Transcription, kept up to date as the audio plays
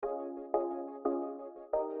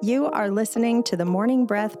You are listening to the Morning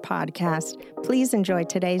Breath podcast. Please enjoy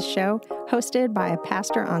today's show, hosted by a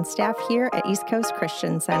pastor on staff here at East Coast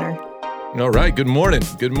Christian Center. All right, good morning.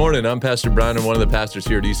 Good morning. I'm Pastor Brian. I'm one of the pastors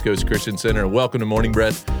here at East Coast Christian Center. Welcome to Morning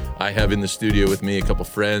Breath. I have in the studio with me a couple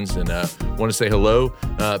friends and want to say hello.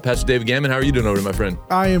 Pastor David Gammon, how are you doing over there, my friend?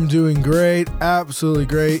 I am doing great, absolutely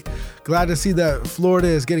great. Glad to see that Florida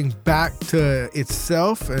is getting back to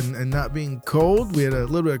itself and not being cold. We had a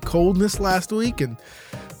little bit of coldness last week, and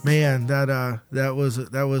man, that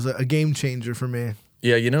was a game changer for me.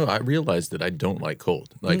 Yeah, you know, I realized that I don't like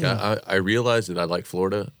cold. I realized that I like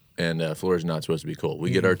Florida. And Florida's not supposed to be cold.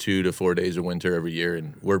 We get our 2 to 4 days of winter every year,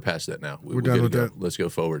 and we're past that now. We're done with that. Let's go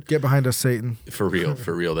forward. Get behind us, Satan. For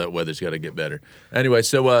real. That weather's got to get better. Anyway,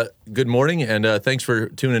 so good morning, and thanks for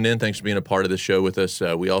tuning in. Thanks for being a part of the show with us.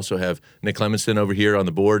 We also have Nick Clemenson over here on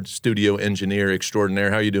the board, studio engineer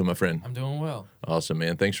extraordinaire. How are you doing, my friend? I'm doing well. Awesome,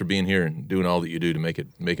 man. Thanks for being here and doing all that you do to make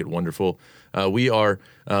it wonderful. We are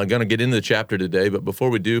going to get into the chapter today, but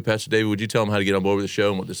before we do, Pastor David, would you tell them how to get on board with the show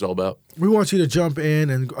and what this is all about? We want you to jump in,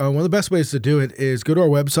 and one of the best ways to do it is go to our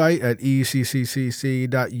website at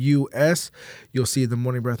eccccc.us. You'll see the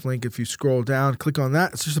Morning Breath link. If you scroll down, click on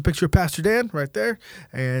that. It's just a picture of Pastor Dan right there,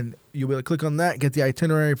 and you'll be able to click on that, get the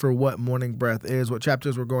itinerary for what Morning Breath is, what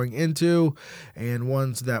chapters we're going into, and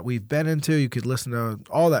ones that we've been into. You could listen to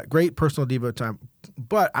all that great personal Devo time.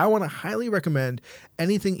 But I want to highly recommend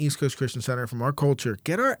anything East Coast Christian Center from our culture.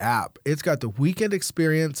 Get our app. It's got the weekend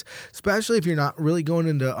experience, especially if you're not really going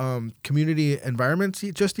into community environments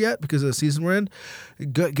just yet because of the season we're in.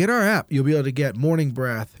 Get our app. You'll be able to get Morning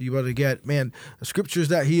Breath. You'll be able to get, scriptures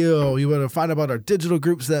that heal. You'll be able to find about our digital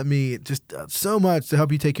groups that meet. Just so much to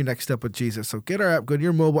help you take your next step with Jesus. So get our app. Go to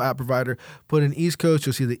your mobile app provider. Put in East Coast.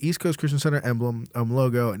 You'll see the East Coast Christian Center emblem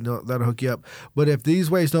logo, and that'll hook you up. But if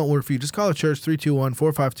these ways don't work for you, just call a church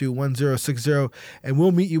 321-452-1060, and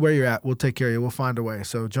we'll meet you where you're at. We'll take care of you. We'll find a way.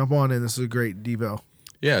 So jump on in. This is a great Devo.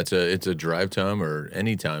 Yeah, it's a drive time or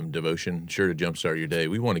any time devotion, sure to jumpstart your day.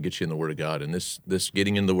 We want to get you in the Word of God, and this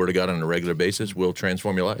getting in the Word of God on a regular basis will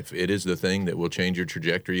transform your life. It is the thing that will change your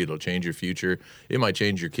trajectory. It'll change your future. It might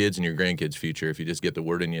change your kids and your grandkids' future if you just get the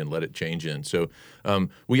Word in you and let it change in. So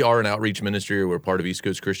we are an outreach ministry. We're part of East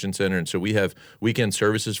Coast Christian Center, and so we have weekend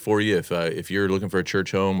services for you. If you're looking for a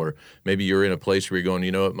church home, or maybe you're in a place where you're going,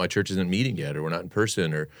 you know what, my church isn't meeting yet, or we're not in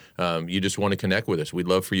person, or you just want to connect with us, we'd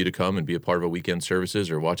love for you to come and be a part of our weekend services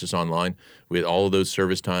or watch us online. All of those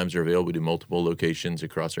service times are available. We do multiple locations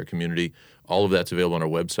across our community. All of that's available on our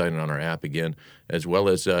website and on our app again, as well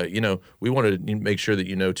as, we want to make sure that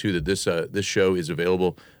you know, too, that this show is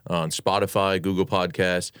available on Spotify, Google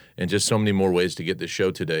Podcasts, and just so many more ways to get this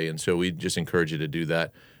show today. And so we just encourage you to do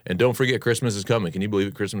that. And don't forget, Christmas is coming. Can you believe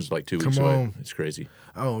it? Christmas is like 2 weeks away. It's crazy.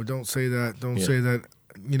 Oh, don't say that. Don't say that.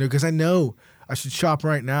 Because I know I should shop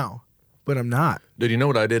right now, but I'm not. Dude, you know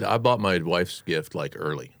what I did? I bought my wife's gift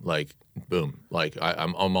early, boom,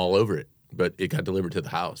 I'm all over it. But it got delivered to the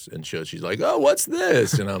house, and she's like, "Oh, what's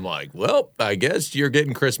this?" And I'm like, "Well, I guess you're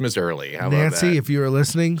getting Christmas early." How Nancy, about that? If you were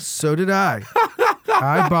listening, so did I.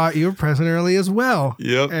 I bought you a present early as well.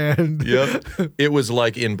 Yep. Yep. It was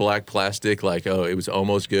in black plastic, it was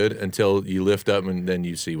almost good until you lift up and then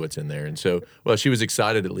you see what's in there. And so, well, she was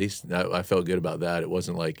excited at least. I felt good about that. It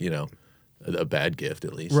wasn't a bad gift,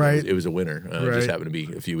 at least. Right. It was a winner. It right. just happened to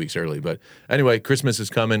be a few weeks early. But anyway, Christmas is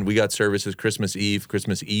coming. We got services Christmas Eve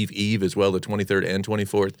as well, the 23rd and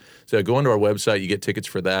 24th. So go onto our website. You get tickets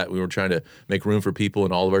for that. We were trying to make room for people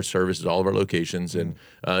in all of our services, all of our locations. And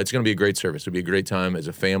it's going to be a great service. It'll be a great time as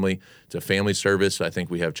a family. It's a family service. I think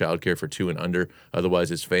we have childcare for 2 and under. Otherwise,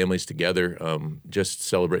 it's families together just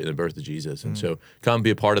celebrating the birth of Jesus. And so come be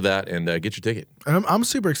a part of that and get your ticket. I'm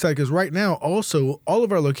super excited because right now, also, all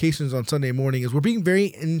of our locations on Sunday morning is we're being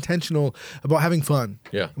very intentional about having fun.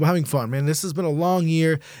 Yeah. About having fun, man. This has been a long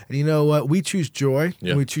year, and you know what? We choose joy.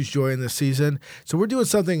 Yeah. We choose joy in this season. So we're doing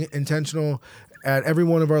something intentional at every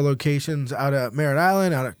one of our locations, out at Merritt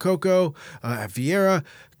Island, out at Cocoa, at Vieira.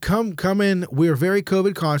 Come in. We are very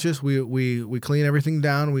COVID conscious. We clean everything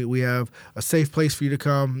down. We have a safe place for you to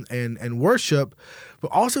come and worship,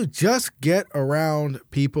 but also just get around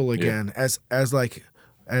people again. Yeah. As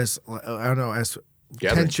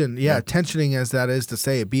Gathering. Tensioning as that is to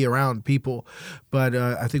say it, be around people. But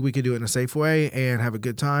I think we can do it in a safe way and have a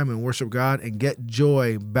good time and worship God and get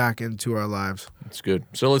joy back into our lives. That's good.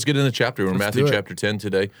 So let's get into the chapter. We're in Matthew chapter 10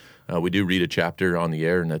 today. We do read a chapter on the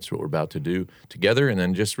air, and that's what we're about to do together, and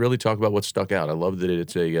then just really talk about what stuck out. I love that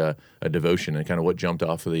it's a devotion and kind of what jumped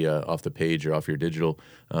off of the page or off your digital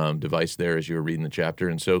device there as you were reading the chapter.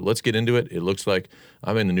 And so let's get into it. It looks like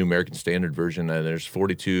I'm in the New American Standard Version, and there's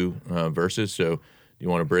 42 verses, so You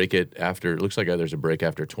want to break it after? It looks like there's a break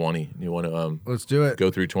after 20. You want to Let's do it. go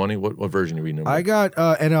through 20? What version are you reading? I got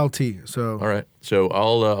NLT. So all right. So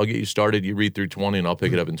I'll get you started. You read through 20, and I'll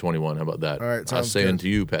pick it up in 21. How about that? All right, I sounds say good. unto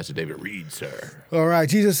you, Pastor David, read, sir. All right,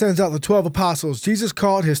 Jesus sends out the 12 apostles. Jesus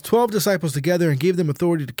called his 12 disciples together and gave them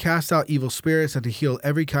authority to cast out evil spirits and to heal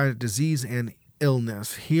every kind of disease and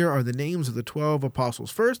illness. Here are the names of the 12 apostles.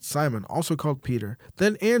 First, Simon, also called Peter.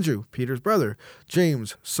 Then Andrew, Peter's brother.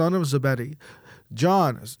 James, son of Zebedee.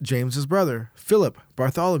 John, James's brother. Philip,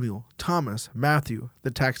 Bartholomew. Thomas, Matthew,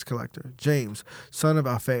 the tax collector. James, son of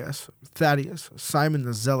Alphaeus. Thaddeus, Simon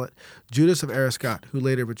the Zealot. Judas of Iscariot, who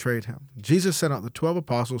later betrayed him. Jesus sent out the 12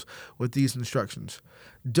 apostles with these instructions.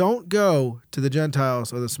 Don't go to the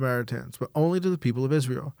Gentiles or the Samaritans, but only to the people of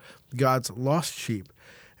Israel, God's lost sheep,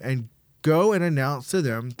 and go and announce to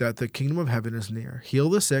them that the kingdom of heaven is near. Heal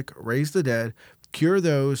the sick, raise the dead, cure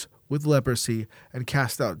those with leprosy, and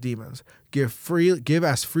cast out demons. Give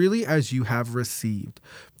as freely as you have received.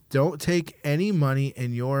 Don't take any money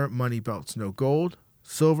in your money belts, no gold,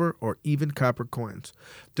 silver, or even copper coins.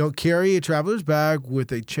 Don't carry a traveler's bag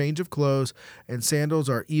with a change of clothes and sandals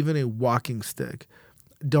or even a walking stick.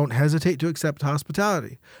 Don't hesitate to accept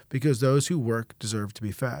hospitality, because those who work deserve to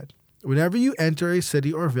be fed. Whenever you enter a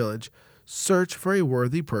city or village, search for a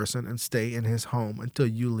worthy person and stay in his home until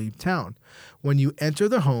you leave town. When you enter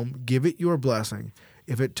the home, give it your blessing.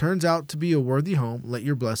 If it turns out to be a worthy home, let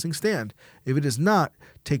your blessing stand. If it is not,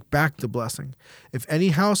 take back the blessing. If any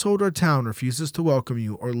household or town refuses to welcome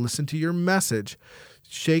you or listen to your message,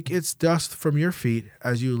 shake its dust from your feet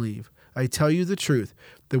as you leave. I tell you the truth,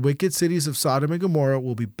 the wicked cities of Sodom and Gomorrah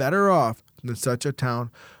will be better off than such a town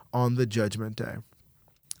on the judgment day.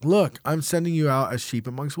 Look, I'm sending you out as sheep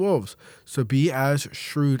amongst wolves. So be as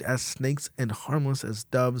shrewd as snakes and harmless as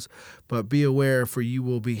doves. But be aware, for you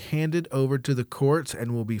will be handed over to the courts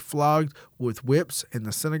and will be flogged with whips in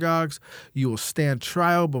the synagogues. You will stand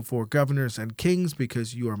trial before governors and kings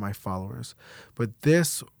because you are my followers. But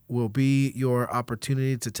this will be your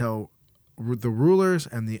opportunity to tell the rulers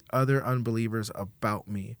and the other unbelievers about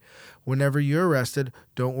me. Whenever you're arrested,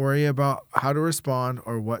 don't worry about how to respond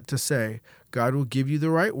or what to say. God will give you the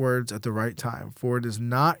right words at the right time, for it is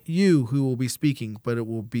not you who will be speaking, but it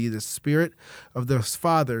will be the Spirit of the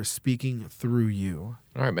Father speaking through you.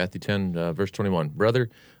 All right, Matthew 10, verse 21. Brother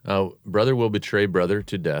will betray brother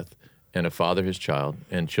to death, and a father his child,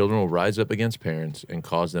 and children will rise up against parents and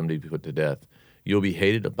cause them to be put to death. You'll be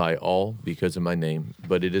hated by all because of my name,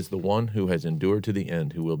 but it is the one who has endured to the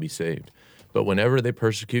end who will be saved. But whenever they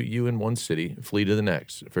persecute you in one city, flee to the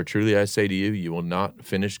next. For truly I say to you, you will not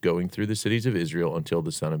finish going through the cities of Israel until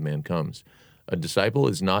the Son of Man comes. A disciple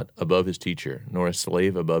is not above his teacher, nor a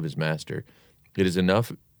slave above his master. It is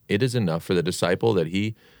enough for the disciple that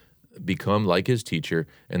he become like his teacher,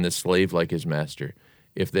 and the slave like his master.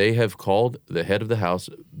 If they have called the head of the house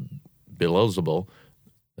Beelzebul,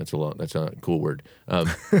 that's a cool word.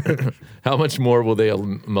 How much more will they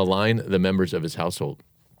malign the members of his household?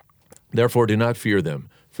 Therefore, do not fear them,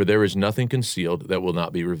 for there is nothing concealed that will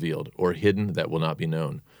not be revealed, or hidden that will not be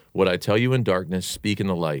known. What I tell you in darkness, speak in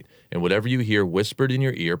the light, and whatever you hear whispered in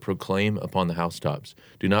your ear, proclaim upon the housetops.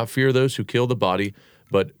 Do not fear those who kill the body,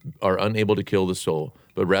 but are unable to kill the soul,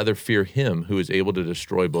 but rather fear him who is able to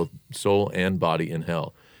destroy both soul and body in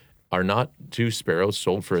hell. Are not 2 sparrows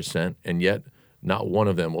sold for a cent, and yet not one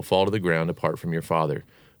of them will fall to the ground apart from your Father?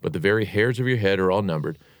 But the very hairs of your head are all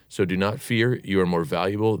numbered. So do not fear, you are more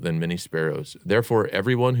valuable than many sparrows. Therefore,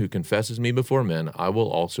 everyone who confesses me before men, I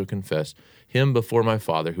will also confess him before my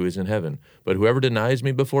Father who is in heaven. But whoever denies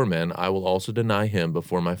me before men, I will also deny him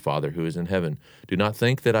before my Father who is in heaven. Do not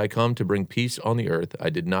think that I come to bring peace on the earth. I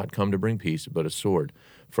did not come to bring peace, but a sword.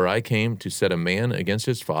 For I came to set a man against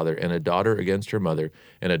his father, and a daughter against her mother,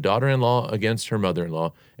 and a daughter-in-law against her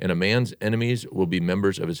mother-in-law, and a man's enemies will be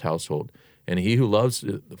members of his household. And he who loves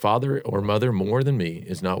father or mother more than me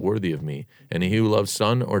is not worthy of me. And he who loves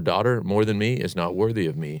son or daughter more than me is not worthy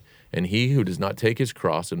of me. And he who does not take his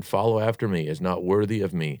cross and follow after me is not worthy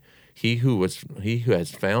of me. He who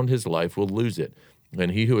has found his life will lose it, and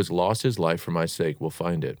he who has lost his life for my sake will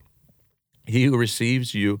find it. He who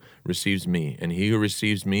receives you receives me, and he who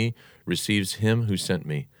receives me receives him who sent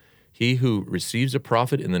me. He who receives a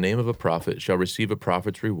prophet in the name of a prophet shall receive a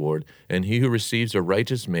prophet's reward, and he who receives a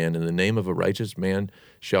righteous man in the name of a righteous man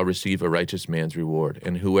shall receive a righteous man's reward.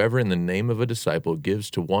 And whoever in the name of a disciple gives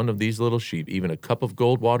to one of these little sheep even a cup of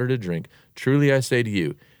gold water to drink, truly I say to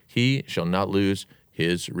you, he shall not lose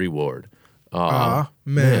his reward.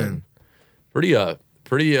 Amen.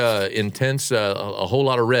 pretty intense, a whole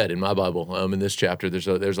lot of red in my Bible in this chapter.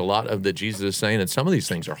 There's a lot of that Jesus is saying, and some of these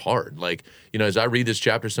things are hard. Like, as I read this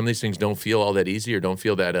chapter, some of these things don't feel all that easy or don't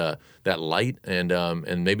feel that light,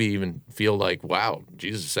 and maybe even feel like, wow,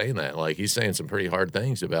 Jesus is saying that. Like, he's saying some pretty hard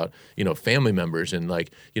things about, family members and,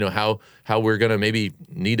 like, how we're going to maybe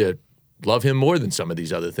need to love him more than some of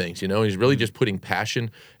these other things. He's really just putting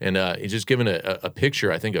passion, and he's just giving a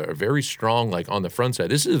picture, I think, a very strong, like, on the front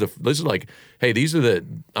side. This is like, hey,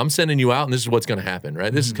 I'm sending you out, and this is what's going to happen,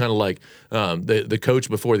 right? This is kind of like the coach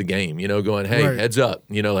before the game, going, hey, right. Heads up,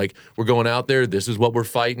 like, we're going out there. This is what we're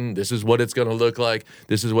fighting. This is what it's going to look like.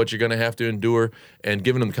 This is what you're going to have to endure, and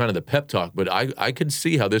giving them kind of the pep talk. But I could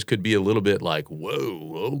see how this could be a little bit like,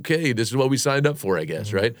 whoa, okay, this is what we signed up for, I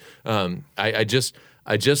guess, right?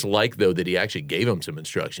 I just like, though, that he actually gave him some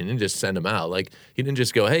instruction and just send him out. Like, he didn't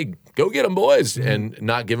just go, hey, go get them, boys, and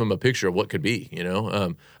not give him a picture of what could be, I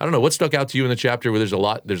don't know. What stuck out to you in the chapter where there's a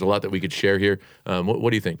lot that we could share here? What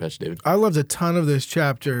do you think, Pastor David? I loved a ton of this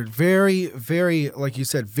chapter. Very, very, like you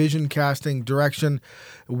said, vision casting, direction.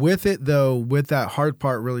 With it, though, with that hard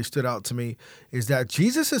part really stood out to me, is that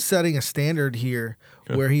Jesus is setting a standard here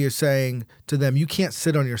where he is saying to them, you can't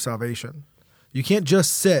sit on your salvation. You can't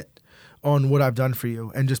just sit on what I've done for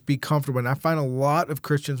you and just be comfortable. And I find a lot of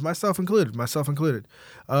Christians, myself included,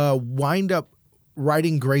 wind up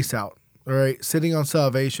writing grace out, all right, sitting on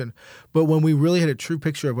salvation. But when we really had a true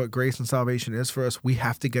picture of what grace and salvation is for us, we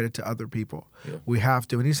have to get it to other people. Yeah. We have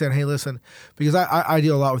to. And he said, hey, listen, because I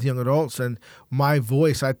deal a lot with young adults, and my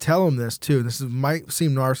voice, I tell them this too. Might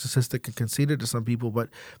seem narcissistic and conceited to some people, but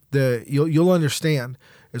you'll understand,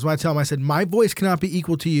 is when I tell them, I said, my voice cannot be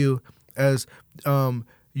equal to you as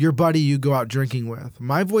your buddy you go out drinking with.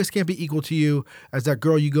 My voice can't be equal to you as that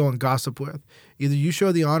girl you go and gossip with. Either you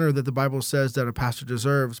show the honor that the Bible says that a pastor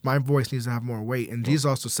deserves, my voice needs to have more weight. And Jesus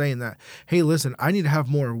also saying that, hey, listen, I need to have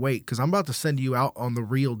more weight because I'm about to send you out on the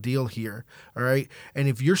real deal here, all right? And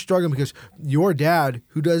if you're struggling because your dad,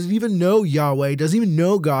 who doesn't even know Yahweh, doesn't even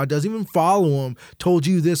know God, doesn't even follow him, told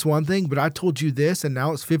you this one thing, but I told you this, and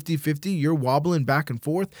now it's 50-50, you're wobbling back and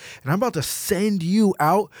forth, and I'm about to send you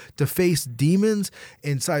out to face demons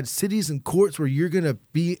inside cities and courts where you're going to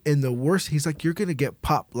be in the worst. He's like, you're going to get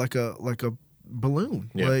popped like a balloon.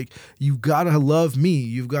 Yeah. Like, you've got to love me.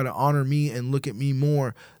 You've got to honor me and look at me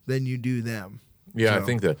more than you do them. Yeah, so I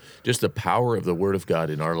think just the power of the Word of God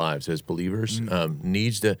in our lives as believers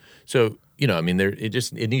needs to. So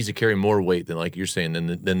it needs to carry more weight than, like you're saying, than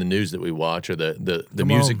the news that we watch or the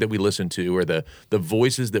music that we listen to or the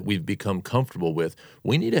voices that we've become comfortable with.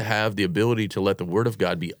 We need to have the ability to let the Word of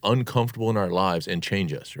God be uncomfortable in our lives and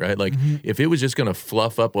change us, right? Like, if it was just going to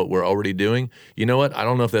fluff up what we're already doing, you know what? I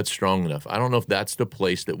don't know if that's strong enough. I don't know if that's the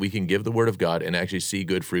place that we can give the Word of God and actually see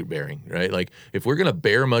good fruit bearing, right? Like, if we're going to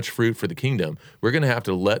bear much fruit for the kingdom, we're going to have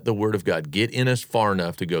to let the Word of God get in us far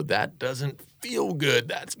enough to go, that doesn't feel good.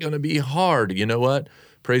 That's going to be hard. You know what?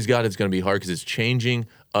 Praise God, it's going to be hard because it's changing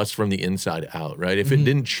us from the inside out, right? If it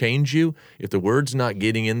didn't change you, if the Word's not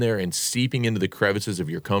getting in there and seeping into the crevices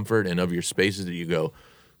of your comfort and of your spaces that you go,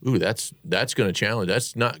 ooh, that's going to challenge.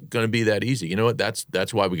 That's not going to be that easy. You know what?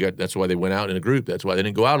 That's why they went out in a group. That's why they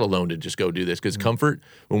didn't go out alone to just go do this. Because comfort,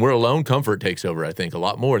 when we're alone, comfort takes over, I think, a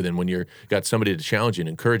lot more than when you're got somebody to challenge you and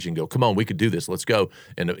encourage you and go, come on, we could do this. Let's go.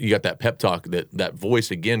 And you got that pep talk, that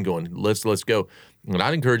voice again going, let's go. And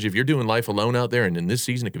I'd encourage you, if you're doing life alone out there, and in this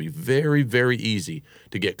season, it can be very, very easy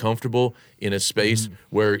to get comfortable in a space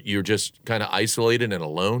where you're just kind of isolated and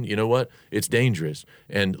alone. You know what? It's dangerous.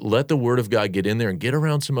 And let the Word of God get in there and get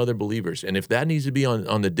around some other believers. And if that needs to be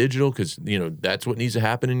on the digital, because, that's what needs to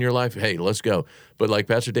happen in your life, hey, let's go. But like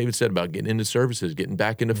Pastor David said about getting into services, getting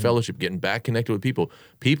back into fellowship, getting back connected with people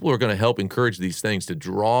are going to help encourage these things to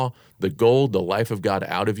draw the gold, the life of God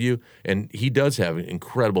out of you. And he does have an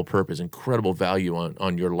incredible purpose, incredible value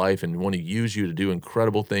on your life, and want to use you to do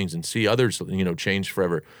incredible things and see others, change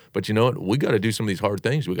forever. But you know what? We got to do some of these hard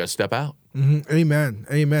things. We got to step out. Amen.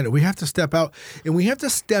 Amen. We have to step out, and we have to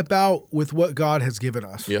step out with what God has given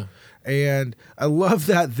us. Yeah. And I love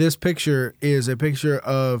that this picture is a picture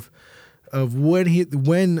of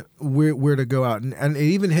when we're to go out. And it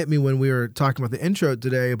even hit me when we were talking about the intro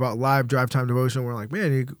today about live drive time devotion. We're like,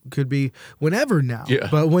 man, it could be whenever now. Yeah.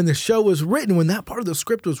 But when the show was written, when that part of the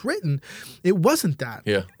script was written, it wasn't that.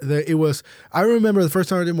 Yeah. It was, I remember the first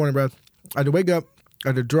time I did Morning Breath, I had to wake up, I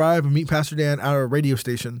had to drive and meet Pastor Dan at a radio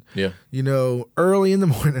station. Yeah. Early in the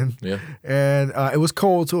morning. Yeah. And it was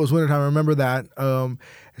cold, so it was wintertime. I remember that.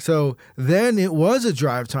 So then it was a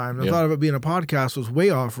drive time. The thought of it being a podcast was way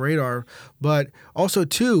off radar. But also,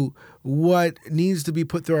 too, what needs to be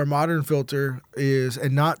put through our modern filter is,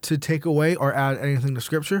 and not to take away or add anything to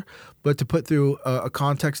Scripture, but to put through a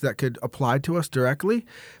context that could apply to us directly,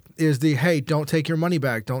 is the, hey, don't take your money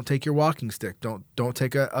bag, don't take your walking stick, don't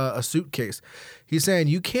take a suitcase. He's saying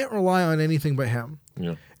you can't rely on anything but him.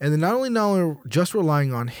 Yeah. And then not only just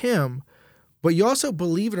relying on him, but you also,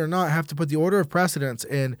 believe it or not, have to put the order of precedence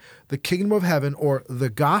in the kingdom of heaven, or the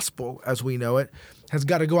gospel as we know it, has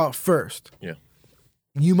got to go out first. Yeah.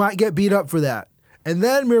 You might get beat up for that. And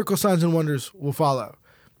then miracle signs and wonders will follow.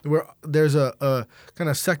 Where there's a kind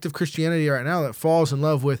of sect of Christianity right now that falls in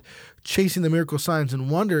love with chasing the miracle signs and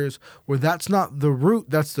wonders, where that's not the root,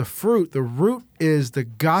 that's the fruit. The root is the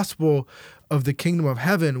gospel of the kingdom of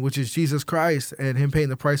heaven, which is Jesus Christ and him paying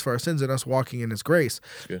the price for our sins and us walking in his grace.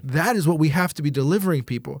 That is what we have to be delivering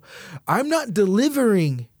people. I'm not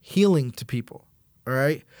delivering healing to people, all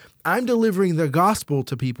right? I'm delivering the gospel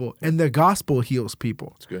to people, and the gospel heals people.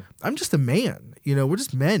 That's good. I'm just a man. We're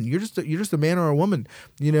just men. You're just a man or a woman,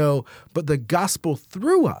 but the gospel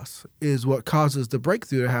through us is what causes the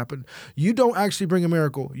breakthrough to happen. You don't actually bring a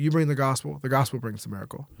miracle. You bring the gospel. The gospel brings the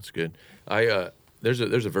miracle. That's good. There's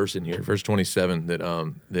a verse in here, verse 27,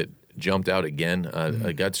 that jumped out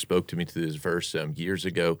again. God spoke to me through this verse years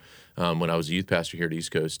ago when I was a youth pastor here at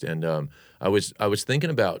East Coast, and I was thinking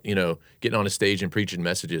about getting on a stage and preaching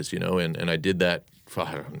messages, and I did that for,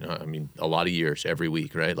 I don't know, a lot of years every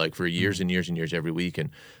week, right? Like for years and years and years every week, and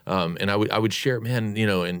I would share, man,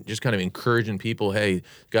 and just kind of encouraging people, hey,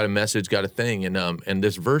 got a message, got a thing, and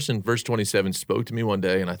this verse in verse 27 spoke to me one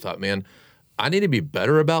day, and I thought, man, I need to be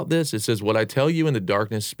better about this. It says, what I tell you in the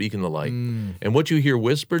darkness, speak in the light. And what you hear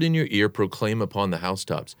whispered in your ear, proclaim upon the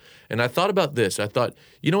housetops. And I thought about this. I thought,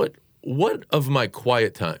 what of my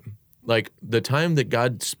quiet time, like the time that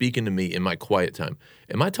God's speaking to me in my quiet time,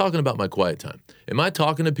 am I talking about my quiet time? Am I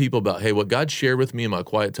talking to people about, hey, what God shared with me in my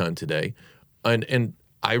quiet time today? And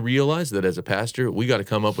I realized that as a pastor, we got to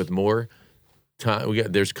come up with more time.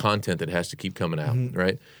 There's content that has to keep coming out,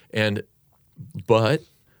 right? But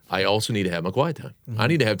I also need to have my quiet time. I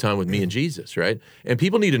need to have time with me and Jesus, right? And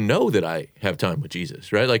people need to know that I have time with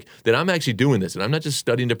Jesus, right? Like that I'm actually doing this, and I'm not just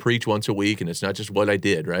studying to preach once a week, and it's not just what I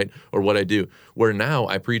did, right? Or what I do. Where now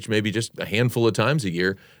I preach maybe just a handful of times a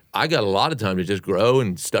year. I got a lot of time to just grow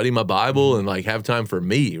and study my Bible and like have time for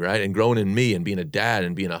me, right? And growing in me and being a dad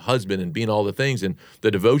and being a husband and being all the things. And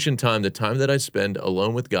the devotion time, the time that I spend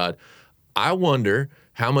alone with God, I wonder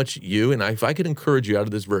how much you, and if I could encourage you out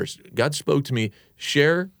of this verse, God spoke to me,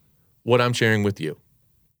 share what I'm sharing with you.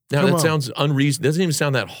 Now, that sounds unreasonable. Doesn't even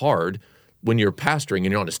sound that hard when you're pastoring and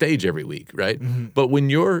you're on a stage every week, right? But when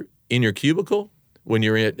you're in your cubicle, when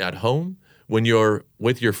you're at home, when you're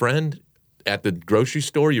with your friend at the grocery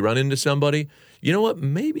store, you run into somebody, you know what?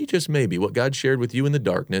 Maybe, just maybe, what God shared with you in the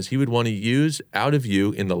darkness, he would want to use out of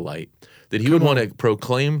you in the light. That he would want to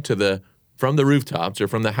proclaim from the rooftops or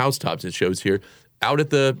from the housetops, it shows here, out at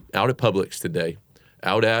Publix today,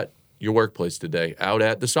 out at your workplace today, out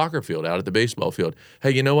at the soccer field, out at the baseball field. Hey,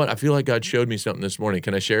 you know what? I feel like God showed me something this morning.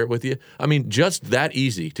 Can I share it with you? Just that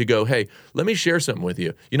easy to go, hey, let me share something with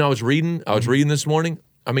you. I was reading this morning.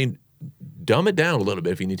 Dumb it down a little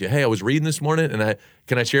bit if you need to. Hey, I was reading this morning, and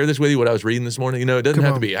can I share this with you, what I was reading this morning? It doesn't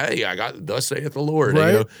have to be, hey, I got thus saith the Lord.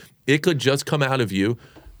 Right? It could just come out of you.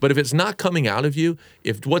 But if it's not coming out of you,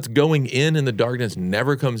 if what's going in the darkness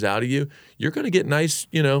never comes out of you, you're going to get nice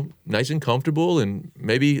and comfortable, and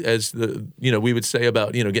maybe as we would say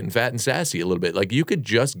about, getting fat and sassy a little bit. Like you could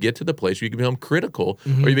just get to the place where you can become critical,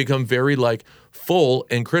 or you become very like full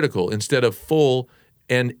and critical instead of full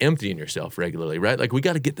and emptying yourself regularly, right? Like we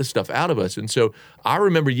got to get this stuff out of us. And so I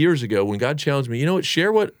remember years ago when God challenged me,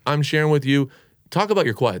 share what I'm sharing with you. Talk about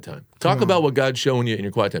your quiet time. Talk about what God's showing you in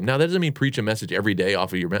your quiet time. Now, that doesn't mean preach a message every day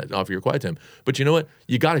off of your quiet time. But you know what?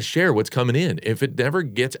 You got to share what's coming in. If it never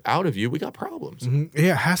gets out of you, we got problems.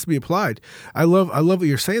 Yeah, it has to be applied. I love what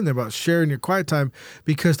you're saying there about sharing your quiet time,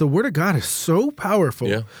 because the Word of God is so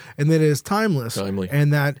powerful, and that it is timeless. Timely.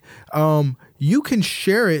 And that you can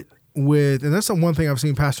share it with, and that's the one thing I've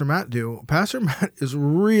seen Pastor Matt do. Pastor Matt is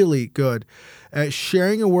really good at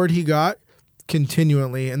sharing a word he got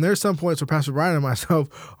continually. And there's some points where Pastor Brian and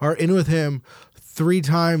myself are in with him 3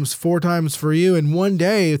 times, 4 times for you in one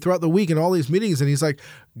day throughout the week in all these meetings. And he's like,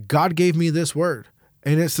 God gave me this word.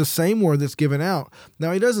 And it's the same word that's given out.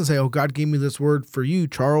 Now, he doesn't say, oh, God gave me this word for you,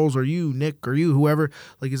 Charles, or you, Nick, or you, whoever.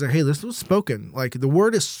 Like, he's like, hey, this was spoken. Like, the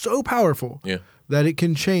word is so powerful that it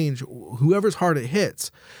can change whoever's heart it hits.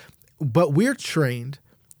 But we're trained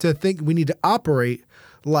to think we need to operate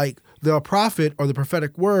like the prophet or the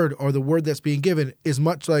prophetic word or the word that's being given is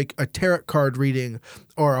much like a tarot card reading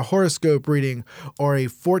or a horoscope reading or a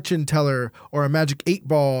fortune teller or a magic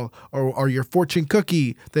 8-ball or your fortune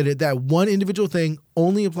cookie, that one individual thing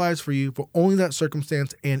only applies for you for only that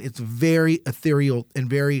circumstance, and it's very ethereal and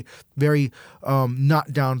very, very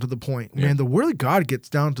not down to the point. Man, the word of God gets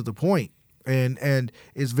down to the point and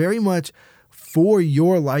is very much for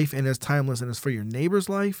your life and is timeless and is for your neighbor's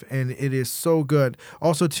life, and it is so good.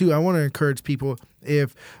 Also, too, I want to encourage people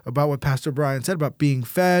about what Pastor Brian said about being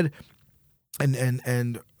fed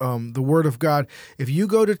and the Word of God. If you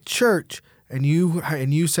go to church and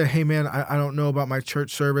you say, hey man, I don't know about my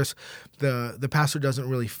church service, the pastor doesn't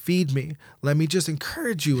really feed me. Let me just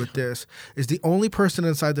encourage you with this: is the only person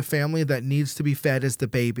inside the family that needs to be fed is the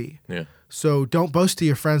baby. Yeah. So don't boast to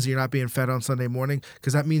your friends that you're not being fed on Sunday morning,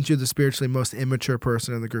 because that means you're the spiritually most immature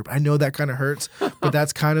person in the group. I know that kind of hurts, but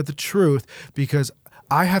that's kind of the truth, because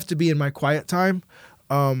I have to be in my quiet time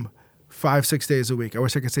 5-6 days a week. I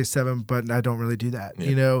wish I could say 7, but I don't really do that,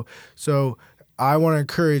 So I want to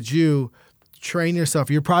encourage you, train yourself.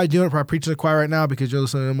 You're probably doing it, probably preaching to the choir right now because you're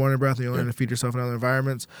listening to Morning Breath and you're learning to feed yourself in other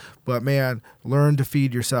environments. But man, learn to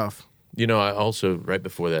feed yourself. I also, right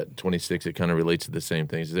before that, 26, it kind of relates to the same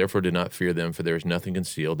things. Therefore, do not fear them, for there is nothing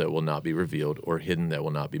concealed that will not be revealed, or hidden that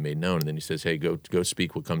will not be made known. And then he says, hey, go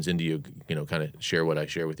speak what comes into you, kind of share what I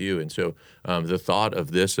share with you. And so the thought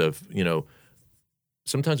of this,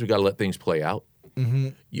 sometimes we got to let things play out. Mm-hmm.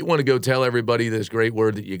 You want to go tell everybody this great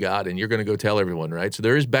word that you got, and you're going to go tell everyone, right? So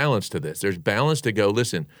there is balance to this. There's balance to go,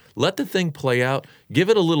 listen, let the thing play out. Give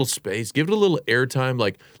it a little space. Give it a little airtime.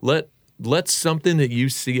 Like, let something that you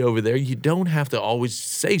see over there, you don't have to always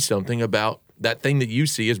say something about that thing that you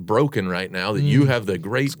see is broken right now, that you have the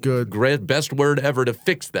great, best word ever to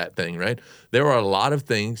fix that thing, right? There are a lot of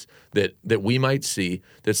things that we might see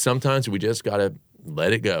that sometimes we just got to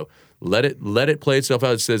let it go. Let it play itself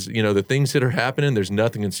out. It says, the things that are happening, there's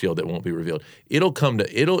nothing concealed that won't be revealed. It'll come to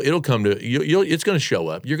it's going to show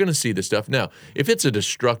up. You're going to see the stuff. Now, if it's a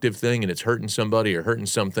destructive thing and it's hurting somebody or hurting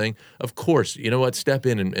something, of course, you know what? Step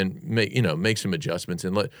in and make some adjustments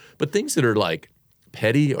but things that are like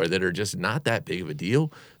petty or that are just not that big of a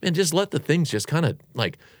deal, man, just let the things just kind of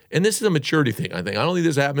and this is a maturity thing, I think. I don't think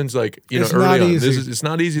this happens early on. It's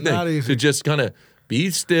not easy thing. Not easy. To just kind of be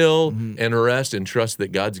still and rest and trust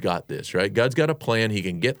that God's got this, right? God's got a plan. He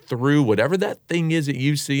can get through whatever that thing is that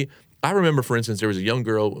you see. I remember, for instance, there was a young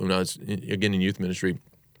girl when I was, again, in youth ministry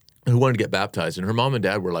who wanted to get baptized, and her mom and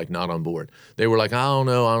dad were not on board. They were like, I don't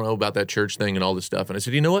know about that church thing and all this stuff. And I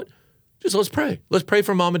said, you know what? Just let's pray. Let's pray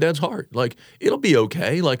for mom and dad's heart. It'll be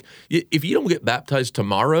okay. If you don't get baptized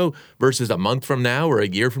tomorrow versus a month from now or a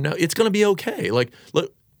year from now, it's going to be okay. Look,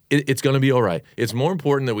 it's going to be all right. It's more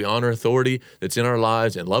important that we honor authority that's in our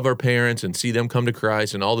lives and love our parents and see them come to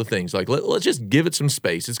Christ and all the things. Let's just give it some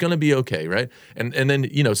space. It's going to be okay, right? And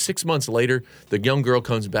then, 6 months later, the young girl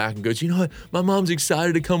comes back and goes, you know what? My mom's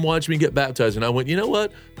excited to come watch me get baptized. And I went, you know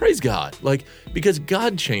what? Praise God. Because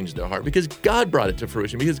God changed their heart, because God brought it to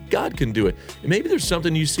fruition, because God can do it. And maybe there's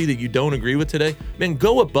something you see that you don't agree with today. Man,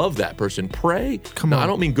 go above that person. Pray. Come on. I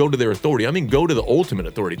don't mean go to their authority. I mean go to the ultimate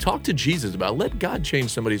authority. Talk to Jesus about it. Let God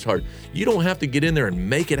change somebody's heart. You don't have to get in there and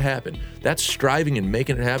make it happen. That striving and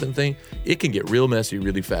making it happen thing, it can get real messy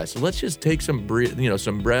really fast. So let's just take some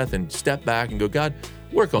breath and step back and go, God,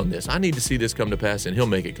 work on this. I need to see this come to pass, and He'll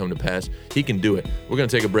make it come to pass. He can do it. We're going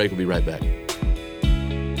to take a break. We'll be right back.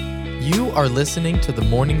 You are listening to the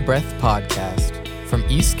Morning Breath podcast from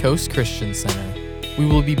East Coast Christian Center. We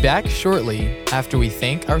will be back shortly after we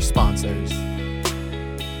thank our sponsors.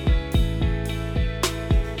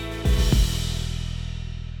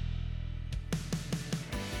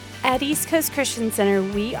 At East Coast Christian Center,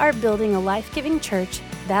 we are building a life-giving church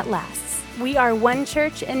that lasts. We are one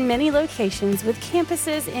church in many locations with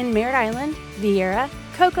campuses in Merritt Island, Viera,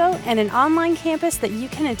 Cocoa, and an online campus that you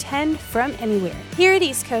can attend from anywhere. Here at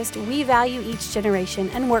East Coast, we value each generation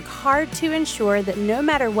and work hard to ensure that no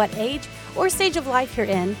matter what age or stage of life you're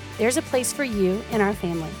in, there's a place for you in our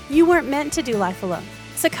family. You weren't meant to do life alone,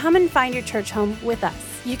 so come and find your church home with us.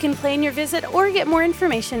 You can plan your visit or get more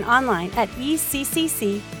information online at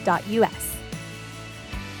eccc.us.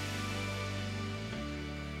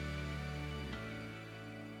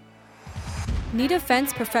 Need a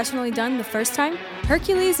fence professionally done the first time?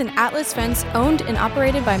 Hercules and Atlas Fence, owned and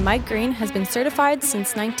operated by Mike Green, has been certified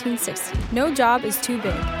since 1960. No job is too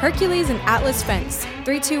big. Hercules and Atlas Fence,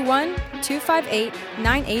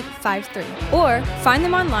 321-258-9853. Or find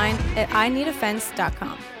them online at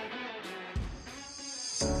ineedafence.com.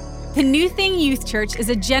 The New Thing Youth Church is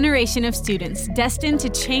a generation of students destined to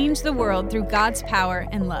change the world through God's power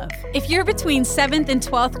and love. If you're between 7th and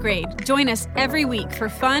 12th grade, join us every week for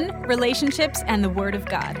fun, relationships, and the Word of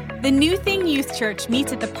God. The New Thing Youth Church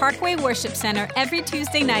meets at the Parkway Worship Center every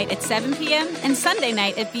Tuesday night at 7 p.m. and Sunday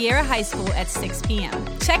night at Vieira High School at 6 p.m.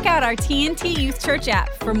 Check out our TNT Youth Church app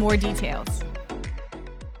for more details.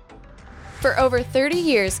 For over 30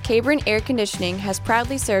 years, Cabron Air Conditioning has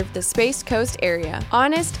proudly served the Space Coast area.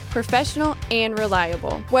 Honest, professional, and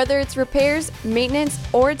reliable. Whether it's repairs, maintenance,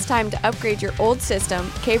 or it's time to upgrade your old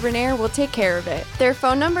system, Cabron Air will take care of it. Their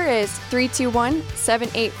phone number is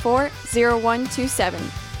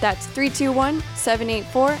 321-784-0127. That's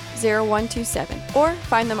 321-784-0127. Or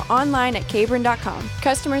find them online at cabron.com.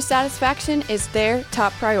 Customer satisfaction is their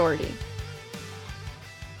top priority.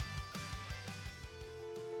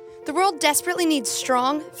 The world desperately needs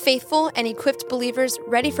strong, faithful, and equipped believers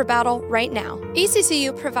ready for battle right now.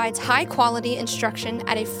 ECCU provides high-quality instruction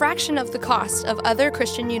at a fraction of the cost of other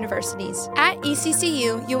Christian universities. At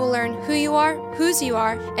ECCU, you will learn who you are, whose you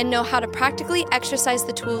are, and know how to practically exercise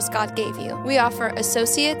the tools God gave you. We offer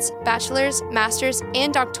associates, bachelor's, master's,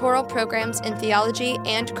 and doctoral programs in theology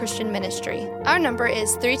and Christian ministry. Our number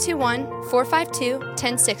is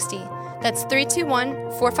 321-452-1060. That's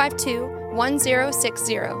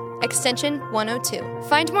 321-452-1060. Extension 102.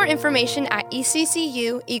 Find more information at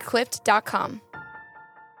eccuequipped.com.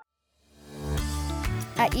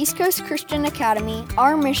 At East Coast Christian Academy,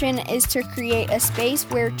 our mission is to create a space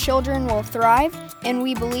where children will thrive, and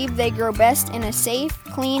we believe they grow best in a safe,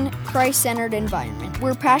 clean, Christ-centered environment.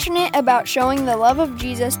 We're passionate about showing the love of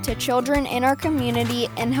Jesus to children in our community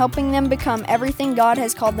and helping them become everything God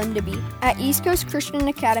has called them to be. At East Coast Christian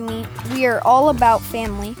Academy, we are all about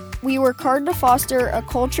family. We work hard to foster a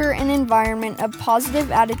culture and environment of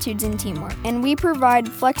positive attitudes and teamwork, and we provide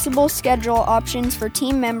flexible schedule options for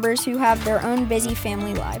team members who have their own busy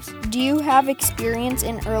family lives. Do you have experience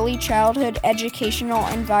in early childhood educational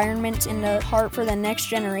environments and a heart for the next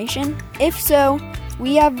generation? If so,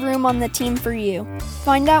 we have room on the team for you.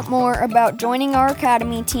 Find out more about joining our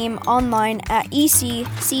Academy team online at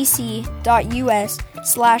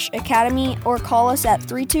eccc.us/academy or call us at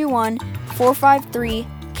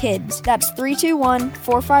 321-453-KIDS. That's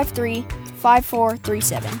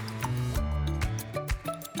 321-453-5437.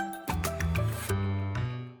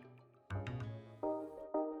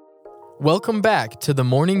 Welcome back to the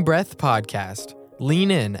Morning Breath Podcast. Lean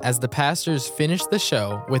in as the pastors finish the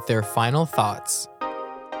show with their final thoughts.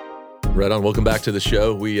 Right on. Welcome back to the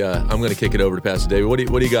show. I'm going to kick it over to Pastor David. What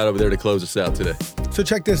do you got over there to close us out today? So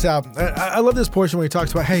check this out. I love this portion where he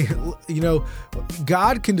talks about, hey,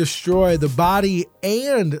 God can destroy the body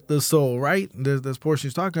and the soul, right? This portion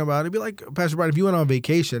he's talking about. It'd be like, Pastor Brian, if you went on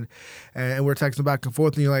vacation and we're texting back and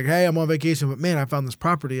forth and you're like, hey, I'm on vacation, but man, I found this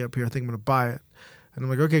property up here. I think I'm going to buy it. And I'm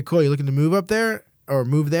like, okay, cool. You looking to move up there or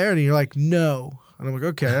move there? And you're like, no. And I'm like,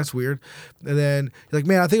 okay, that's weird. And then you're like,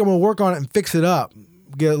 man, I think I'm going to work on it and fix it up.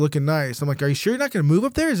 Get it looking nice. I'm like, are you sure you're not going to move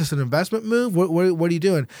up there? Is this an investment move? What are you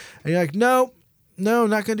doing? And you're like, no,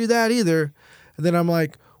 not going to do that either. And then I'm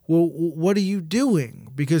like, well, what are you doing?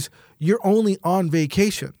 Because you're only on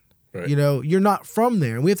vacation. Right. You're not from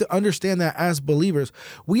there. And we have to understand that as believers.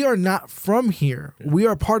 We are not from here. Yeah. We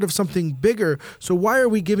are part of something bigger. So why are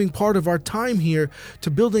we giving part of our time here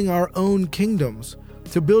to building our own kingdoms?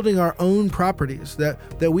 To building our own properties, that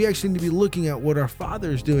we actually need to be looking at what our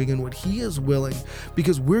Father is doing and what He is willing,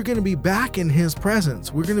 because we're going to be back in His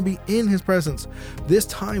presence. We're going to be in His presence. This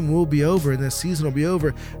time will be over and this season will be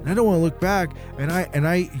over. And I don't want to look back and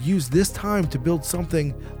I use this time to build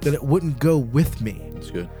something that it wouldn't go with me.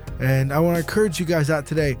 That's good. And I want to encourage you guys out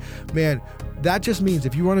today, man. That just means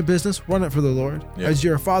if you run a business, run it for the Lord. Yeah. As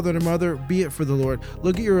you're a father and a mother, be it for the Lord.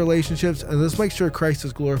 Look at your relationships and let's make sure Christ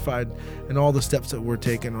is glorified in all the steps that we're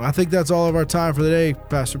taking. I think that's all of our time for the day,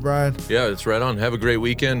 Pastor Brian. Yeah, that's right on. Have a great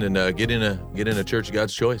weekend and get in a church of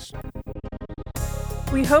God's choice.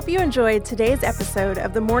 We hope you enjoyed today's episode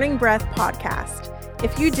of the Morning Breath Podcast.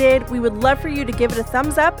 If you did, we would love for you to give it a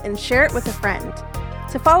thumbs up and share it with a friend.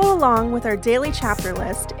 To follow along with our daily chapter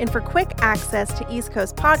list and for quick access to East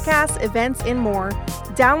Coast podcasts, events, and more,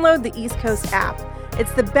 download the East Coast app.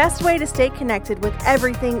 It's the best way to stay connected with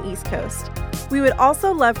everything East Coast. We would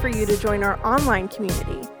also love for you to join our online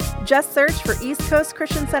community. Just search for East Coast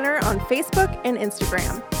Christian Center on Facebook and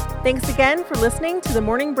Instagram. Thanks again for listening to the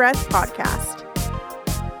Morning Breath Podcast.